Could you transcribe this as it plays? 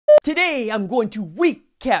Today I'm going to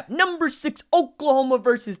recap number 6 Oklahoma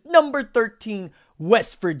versus number 13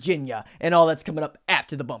 West Virginia, and all that's coming up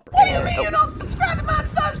after the bumper. What do you mean you don't subscribe to my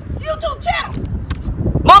son's YouTube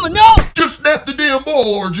channel? Mama, no! Just snap the damn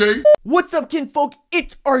ball, RJ. What's up, kinfolk?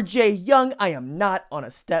 It's RJ Young. I am not on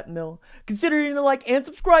a step mill. Consider hitting the like and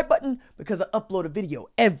subscribe button because I upload a video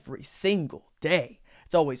every single day.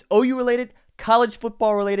 It's always OU related, college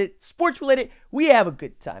football related, sports related. We have a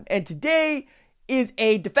good time. And today is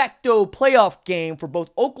a de facto playoff game for both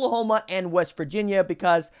Oklahoma and West Virginia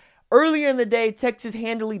because earlier in the day, Texas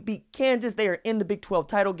handily beat Kansas. They are in the Big 12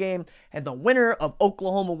 title game. And the winner of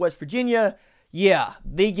Oklahoma-West Virginia, yeah,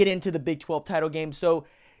 they get into the Big 12 title game. So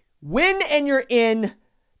win and you're in.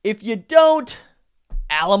 If you don't,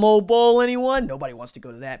 Alamo Bowl, anyone? Nobody wants to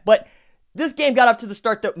go to that. But this game got off to the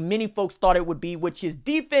start that many folks thought it would be, which is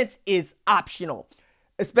defense is optional,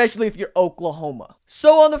 especially if you're Oklahoma.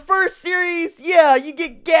 So on the first series, yeah, you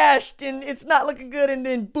get gashed and it's not looking good. And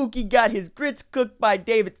then Buki got his grits cooked by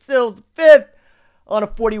David Sills V on a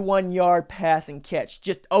 41-yard pass and catch.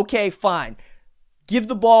 Just, okay, fine. Give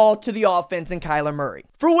the ball to the offense and Kyler Murray.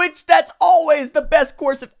 For which that's always the best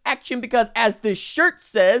course of action because as the shirt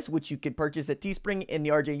says, which you can purchase at Teespring in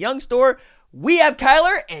the RJ Young store, we have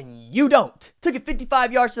Kyler and you don't. Took it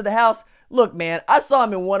 55 yards to the house. Look, man, I saw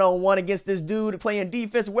him in one-on-one against this dude playing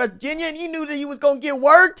defense in West Virginia and he knew that he was going to get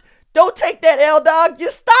worked. Don't take that L, dog.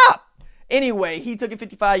 Just stop. Anyway, he took it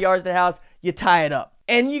 55 yards to the house. You tie it up.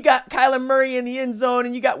 And you got Kyler Murray in the end zone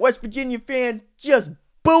and you got West Virginia fans just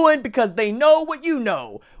booing because they know what you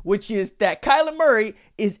know, which is that Kyler Murray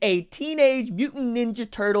is a Teenage Mutant Ninja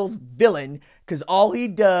Turtles villain because all he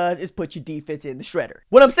does is put your defense in the shredder.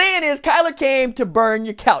 What I'm saying is Kyler came to burn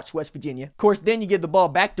your couch, West Virginia. Of course, then you give the ball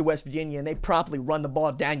back to West Virginia and they promptly run the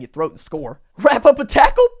ball down your throat and score. Wrap up a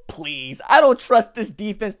tackle? Please. I don't trust this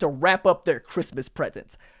defense to wrap up their Christmas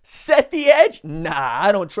presents. Set the edge? Nah,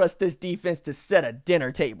 I don't trust this defense to set a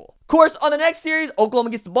dinner table. Of course, on the next series, Oklahoma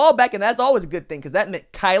gets the ball back, and that's always a good thing because that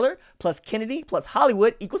meant Kyler plus Kennedy plus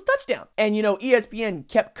Hollywood equals touchdown. And, you know, ESPN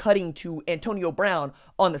kept cutting to Antonio Brown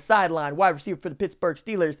on the sideline, wide receiver for the Pittsburgh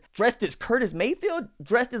Steelers, dressed as Curtis Mayfield,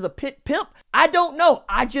 dressed as a pit pimp. I don't know.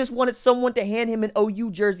 I just wanted someone to hand him an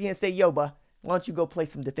OU jersey and say, yo, bah, why don't you go play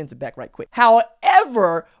some defensive back right quick?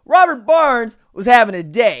 However, Robert Barnes was having a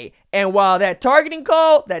day. And while that targeting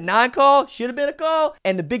call, that non-call, should have been a call,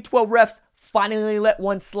 and the Big 12 refs finally let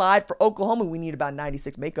one slide for Oklahoma, we need about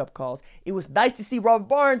 96 makeup calls. It was nice to see Robert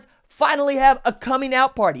Barnes finally have a coming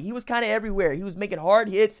out party. He was kind of everywhere. He was making hard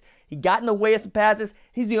hits. He got in the way of some passes.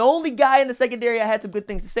 He's the only guy in the secondary I had some good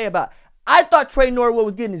things to say about. I thought Trey Norwood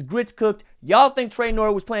was getting his grits cooked. Y'all think Trey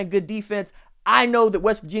Norwood was playing good defense. I know that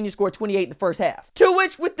West Virginia scored 28 in the first half. To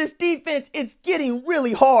which, with this defense, it's getting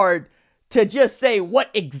really hard to just say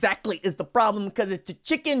what exactly is the problem because it's the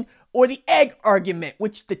chicken or the egg argument,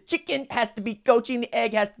 which the chicken has to be coaching, the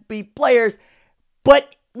egg has to be players.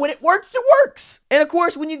 But when it works, it works. And of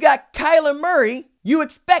course, when you got Kyler Murray, you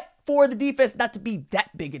expect for the defense not to be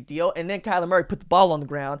that big a deal. And then Kyler Murray put the ball on the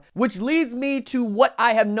ground, which leads me to what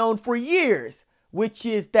I have known for years, which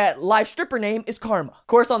is that life stripper name is Karma. Of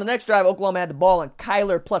course, on the next drive, Oklahoma had the ball and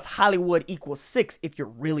Kyler plus Hollywood equals 6 if you're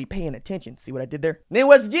really paying attention. See what I did there? Then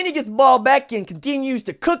West Virginia gets the ball back and continues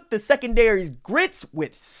to cook the secondary's grits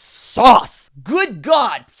with sauce. Good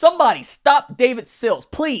God, somebody stop David Sills,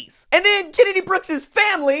 please. And then Kennedy Brooks'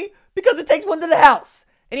 family, because it takes one to the house.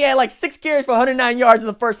 And he had like 6 carries for 109 yards in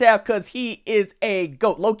the first half because he is a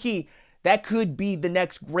GOAT. Low-key, that could be the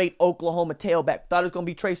next great Oklahoma tailback. Thought it was going to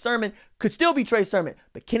be Trey Sermon. Could still be Trey Sermon.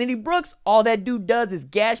 But Kennedy Brooks, all that dude does is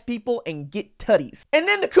gash people and get tutties. And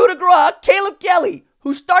then the coup de grace, Caleb Kelly,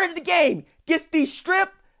 who started the game, gets the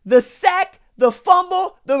strip, the sack, the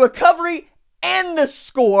fumble, the recovery, and the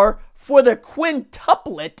score for the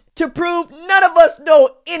quintuplet to prove none of us know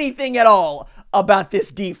anything at all about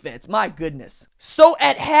this defense. My goodness. So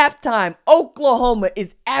at halftime, Oklahoma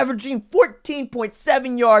is averaging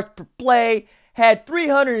 14.7 yards per play, had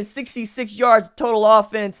 366 yards of total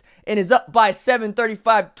offense, and is up by 7,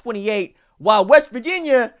 35-28, while West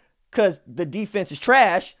Virginia, because the defense is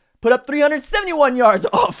trash, put up 371 yards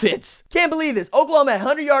of offense. Can't believe this. Oklahoma had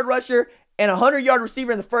a 100-yard rusher and a 100-yard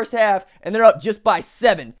receiver in the first half, and they're up just by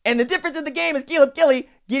 7. And the difference in the game is Caleb Kelly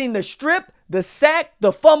getting the strip, the sack,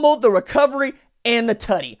 the fumble, the recovery, and the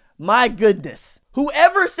tutty. My goodness.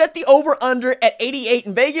 Whoever set the over-under at 88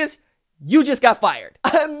 in Vegas, you just got fired.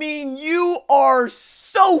 I mean, you are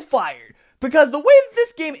so fired. Because the way that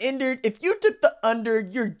this game ended, if you took the under,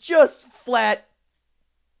 you're just flat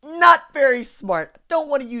not very smart. Don't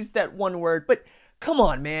want to use that one word, but come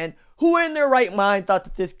on, man. Who in their right mind thought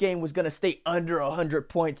that this game was going to stay under 100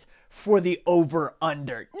 points for the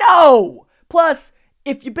over-under. No! Plus,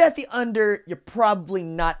 if you bet the under, you're probably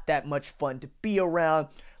not that much fun to be around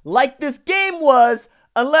like this game was,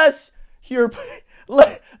 unless you're playing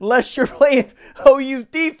OU's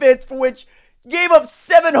defense, for which gave up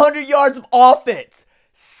 700 yards of offense.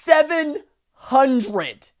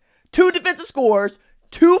 700. 2 defensive scores,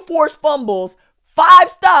 2 forced fumbles, 5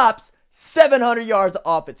 stops, 700 yards of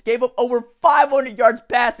offense. Gave up over 500 yards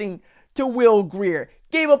passing to Will Grier.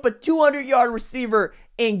 Gave up a 200-yard receiver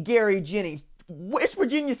in Gary Jennings. West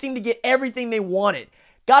Virginia seemed to get everything they wanted.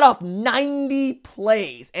 Got off 90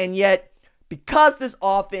 plays, and yet, because this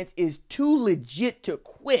offense is too legit to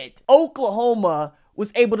quit, Oklahoma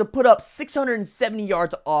was able to put up 670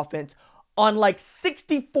 yards of offense on like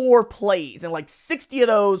 64 plays, and like 60 of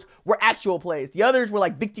those were actual plays. The others were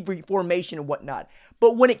like victory formation and whatnot.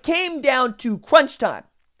 But when it came down to crunch time,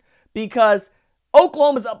 because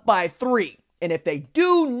Oklahoma's up by 3, and if they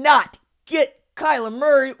do not get Kyler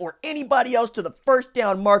Murray or anybody else to the first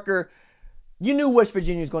down marker, you knew West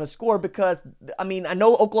Virginia was going to score because, I mean, I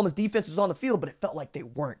know Oklahoma's defense was on the field, but it felt like they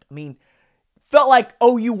weren't. I mean, felt like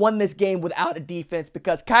OU won this game without a defense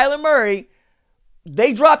because Kyler Murray,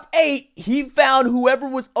 they dropped 8. He found whoever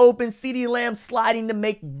was open, CeeDee Lamb sliding to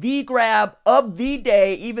make the grab of the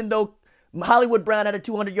day, even though Hollywood Brown had a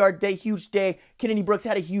 200-yard day, huge day. Kennedy Brooks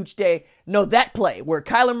had a huge day. No, that play where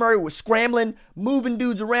Kyler Murray was scrambling, moving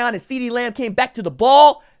dudes around, and CeeDee Lamb came back to the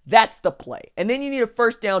ball, that's the play. And then you need a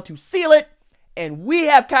first down to seal it, and we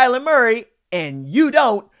have Kyler Murray, and you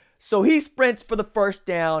don't, so he sprints for the first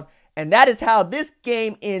down, and that is how this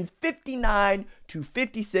game ends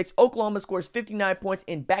 59-56. Oklahoma scores 59 points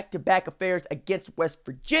in back-to-back affairs against West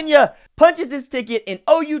Virginia, punches his ticket in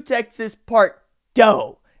OU Texas Part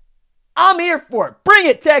 2. I'm here for it. Bring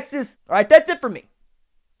it, Texas. All right, that's it for me.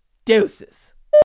 Deuces.